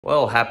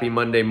Well, happy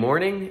Monday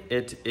morning.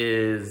 It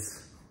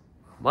is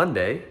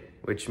Monday,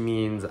 which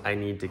means I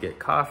need to get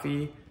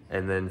coffee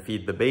and then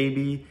feed the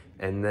baby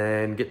and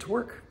then get to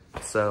work.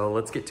 So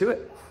let's get to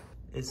it.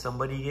 Is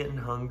somebody getting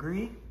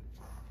hungry?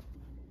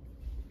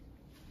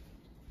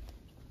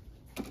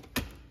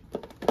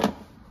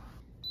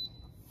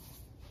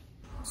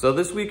 So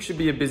this week should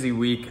be a busy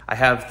week. I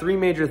have three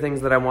major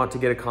things that I want to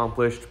get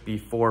accomplished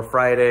before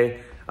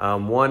Friday.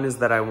 One is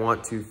that I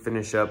want to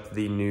finish up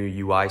the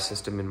new UI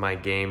system in my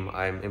game.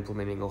 I'm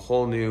implementing a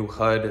whole new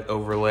HUD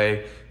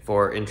overlay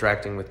for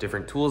interacting with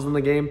different tools in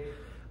the game.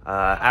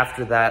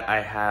 After that,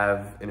 I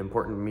have an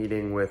important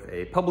meeting with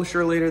a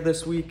publisher later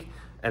this week.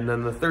 And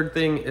then the third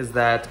thing is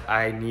that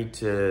I need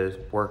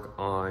to work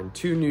on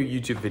 2 new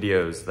YouTube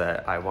videos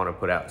that I want to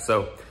put out.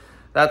 So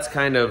that's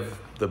kind of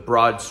the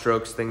broad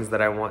strokes things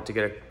that I want to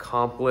get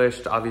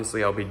accomplished.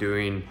 Obviously, I'll be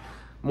doing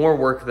more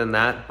work than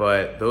that,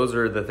 but those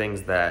are the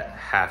things that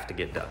have to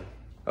get done.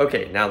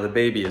 Okay, now the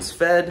baby is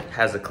fed,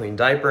 has a clean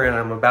diaper, and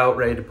I'm about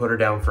ready to put her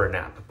down for a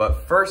nap.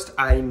 But first,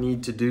 I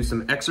need to do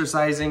some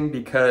exercising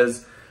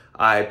because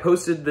I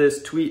posted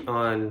this tweet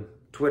on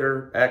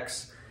Twitter,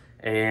 X,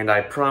 and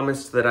I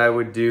promised that I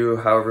would do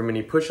however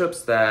many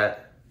push-ups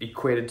that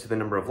equated to the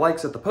number of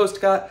likes that the post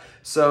got.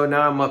 So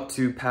now I'm up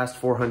to past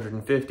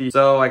 450,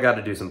 so I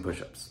gotta do some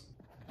push-ups.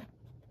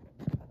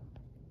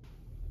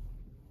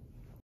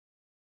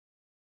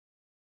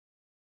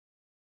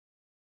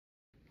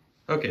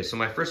 Okay, so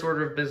my first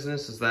order of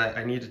business is that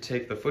I need to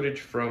take the footage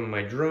from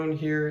my drone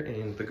here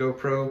and the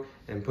GoPro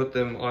and put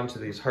them onto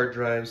these hard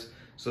drives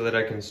so that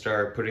I can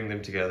start putting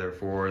them together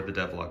for the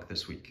devlog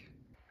this week.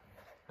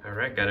 All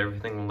right, got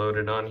everything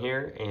loaded on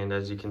here, and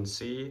as you can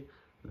see,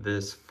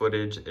 this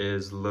footage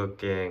is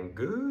looking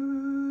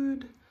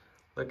good.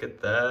 Look at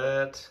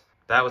that.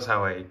 That was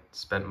how I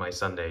spent my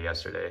Sunday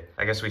yesterday.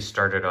 I guess we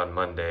started on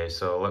Monday,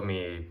 so let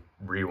me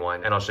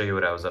rewind and I'll show you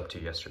what I was up to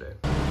yesterday.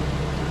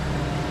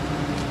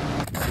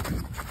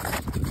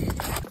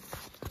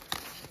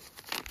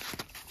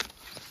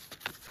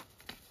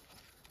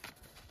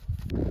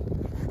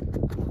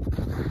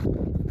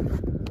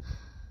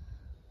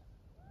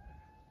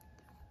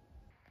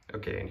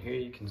 Okay, and here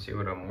you can see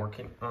what I'm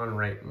working on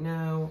right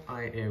now.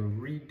 I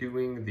am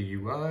redoing the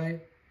UI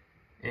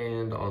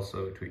and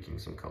also tweaking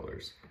some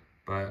colors,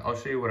 but I'll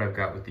show you what I've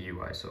got with the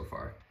UI so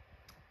far.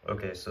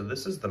 Okay, so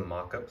this is the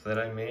mock-up that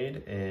I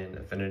made in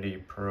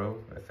Affinity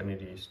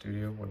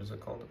Studio, what is it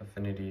called?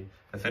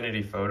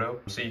 Affinity Photo.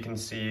 So you can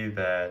see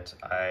that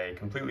I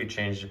completely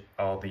changed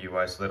all the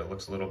UI so that it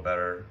looks a little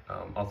better.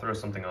 I'll throw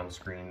something on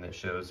screen that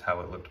shows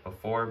how it looked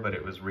before, but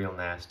it was real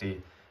nasty.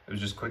 It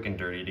was just quick and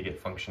dirty to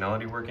get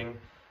functionality working.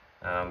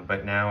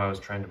 But now I was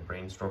trying to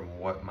brainstorm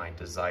what my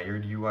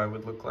desired UI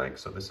would look like.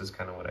 So this is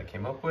kind of what I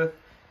came up with.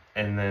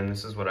 And then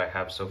this is what I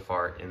have so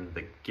far in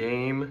the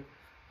game.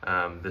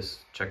 This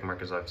check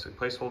mark is obviously a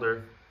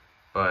placeholder,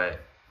 but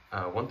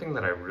one thing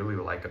that I really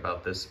like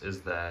about this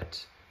is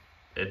that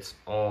it's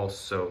all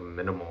so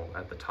minimal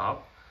at the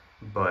top,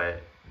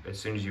 but as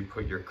soon as you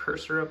put your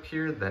cursor up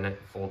here, then it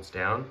folds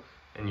down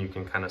and you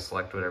can kind of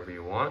select whatever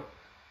you want.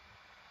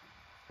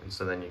 And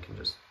so then you can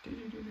just and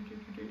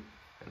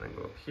then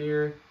go up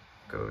here,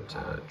 go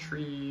to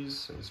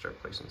trees and start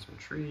placing some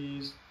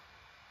trees,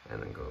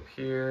 and then go up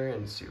here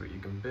and see what you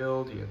can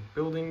build. You have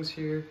buildings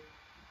here,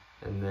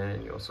 and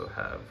then you also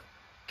have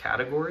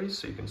categories,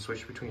 so you can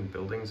switch between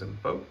buildings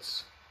and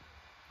boats,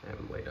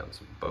 and lay down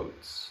some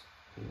boats,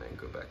 and then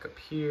go back up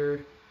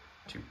here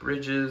to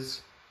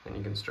bridges, and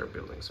you can start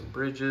building some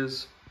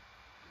bridges.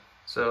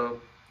 So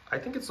I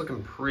think it's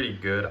looking pretty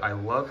good. I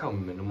love how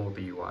minimal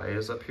the UI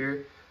is up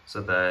here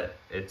so that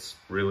it's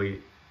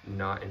really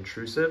not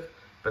intrusive,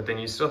 but then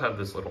you still have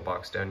this little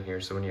box down here,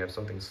 so when you have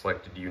something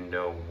selected, you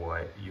know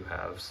what you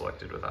have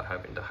selected without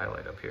having to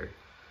highlight up here.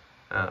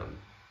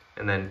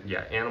 And then,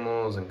 yeah,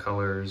 animals and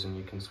colors, and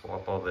you can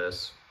swap all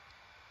this.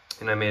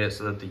 And I made it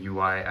so that the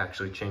UI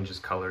actually changes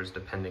colors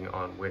depending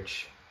on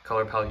which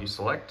color palette you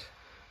select.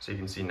 So you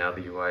can see now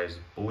the UI is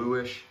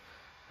bluish.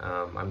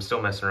 I'm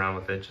still messing around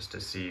with it just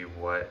to see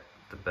what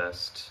the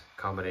best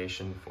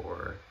combination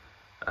for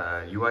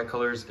UI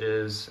colors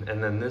is.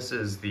 And then this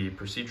is the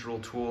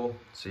procedural tool.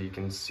 So you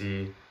can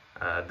see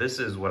this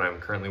is what I'm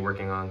currently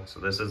working on. So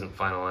this isn't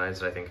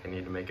finalized. I think I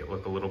need to make it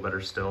look a little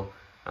better still.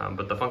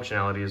 But the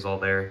functionality is all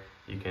there.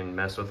 You can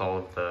mess with all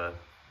of the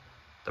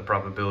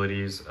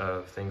probabilities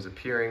of things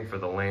appearing for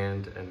the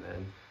land, and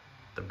then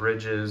the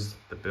bridges,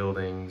 the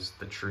buildings,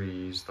 the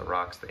trees, the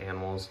rocks, the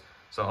animals.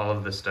 So all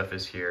of this stuff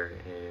is here,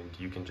 and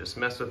you can just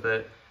mess with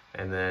it.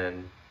 And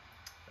then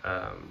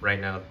right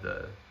now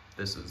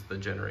this is the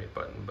generate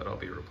button, but I'll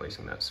be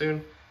replacing that soon.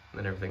 And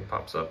then everything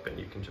pops up and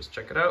you can just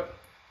check it out.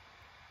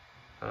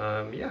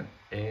 Yeah,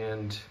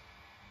 and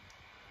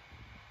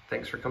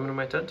thanks for coming to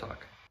my TED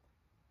Talk.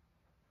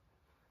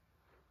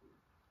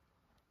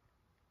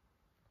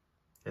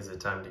 Is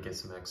it time to get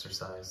some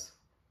exercise?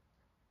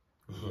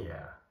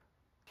 Yeah.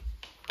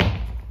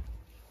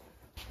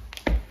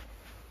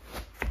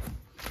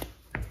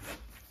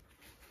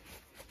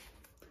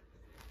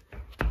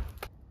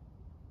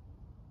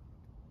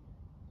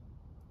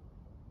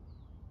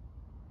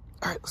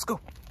 All right, let's go.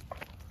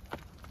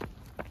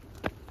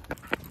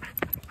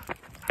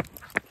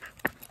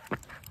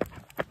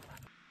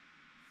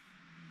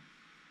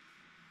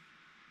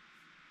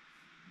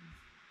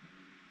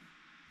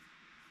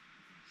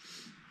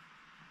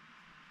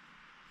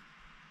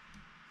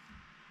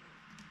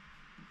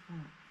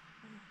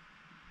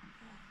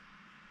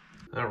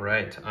 All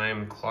right,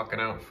 I'm clocking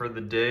out for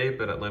the day,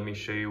 but let me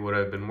show you what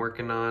I've been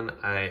working on.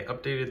 I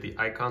updated the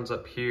icons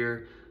up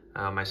here.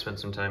 I spent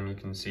some time, you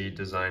can see,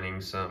 designing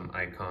some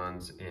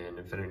icons in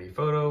Infinity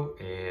Photo,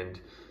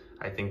 and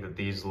I think that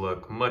these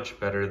look much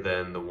better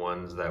than the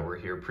ones that were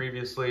here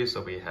previously.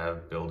 So we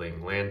have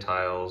building land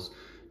tiles,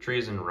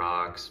 trees and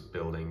rocks,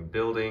 building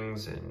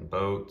buildings and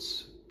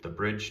boats, the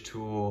bridge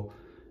tool,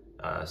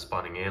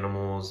 spawning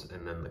animals,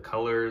 and then the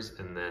colors,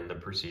 and then the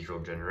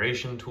procedural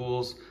generation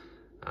tools.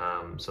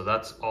 So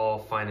that's all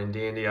fine and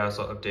dandy. I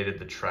also updated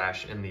the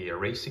trash and the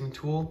erasing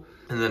tool.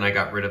 And then I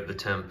got rid of the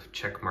temp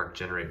checkmark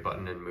generate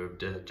button and moved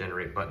the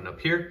generate button up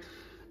here.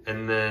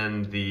 And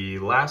then the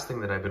last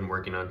thing that I've been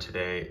working on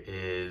today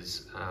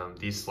is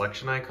these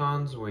selection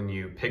icons. When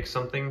you pick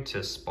something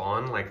to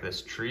spawn, like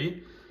this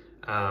tree,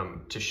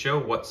 to show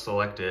what's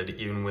selected,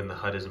 even when the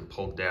HUD isn't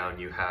pulled down,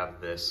 you have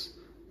this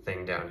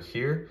thing down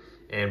here.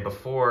 And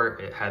before,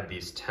 it had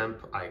these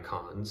temp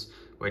icons,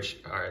 which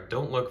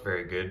don't look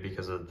very good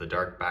because of the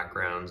dark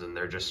backgrounds, and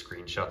they're just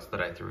screenshots that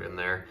I threw in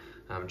there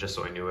just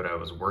so I knew what I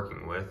was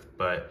working with.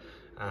 But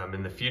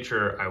in the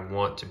future, I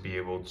want to be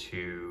able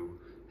to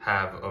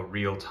have a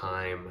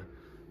real-time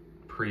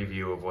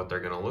preview of what they're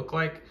gonna look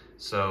like.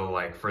 So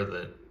like for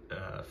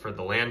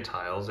the land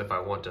tiles, if I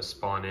want to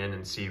spawn in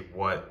and see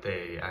what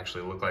they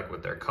actually look like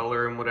with their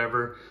color and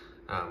whatever,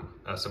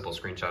 a simple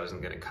screenshot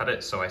isn't gonna cut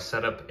it. So I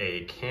set up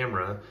a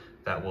camera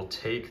that will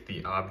take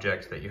the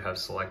object that you have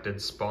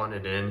selected, spawn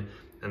it in,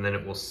 and then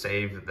it will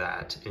save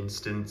that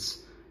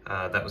instance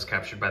that was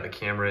captured by the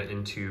camera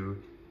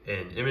into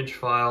an image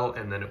file,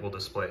 and then it will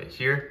display it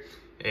here.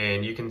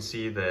 And you can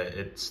see that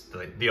it's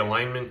the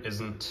alignment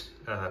isn't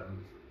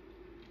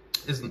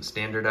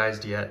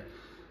standardized yet,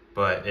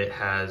 but it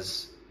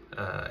has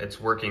it's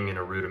working in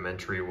a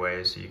rudimentary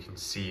way, so you can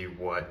see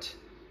what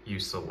you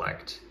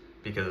select,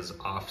 because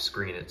off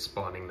screen it's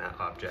spawning that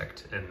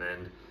object, and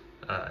then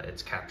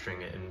it's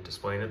capturing it and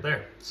displaying it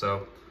there.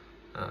 So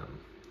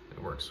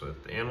it works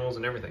with the animals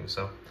and everything.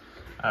 So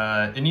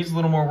it needs a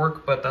little more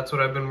work, but that's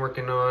what I've been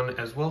working on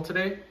as well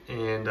today.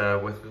 And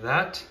with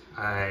that,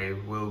 I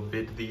will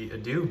bid thee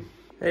adieu.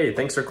 Hey,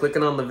 thanks for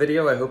clicking on the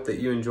video. I hope that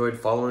you enjoyed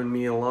following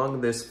me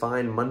along this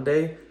fine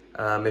Monday.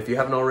 If you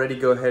haven't already,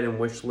 go ahead and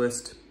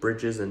wishlist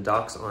Bridges and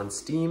Docks on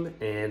Steam,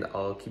 and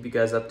I'll keep you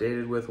guys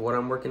updated with what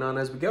I'm working on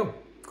as we go.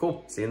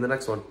 Cool, see you in the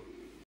next one.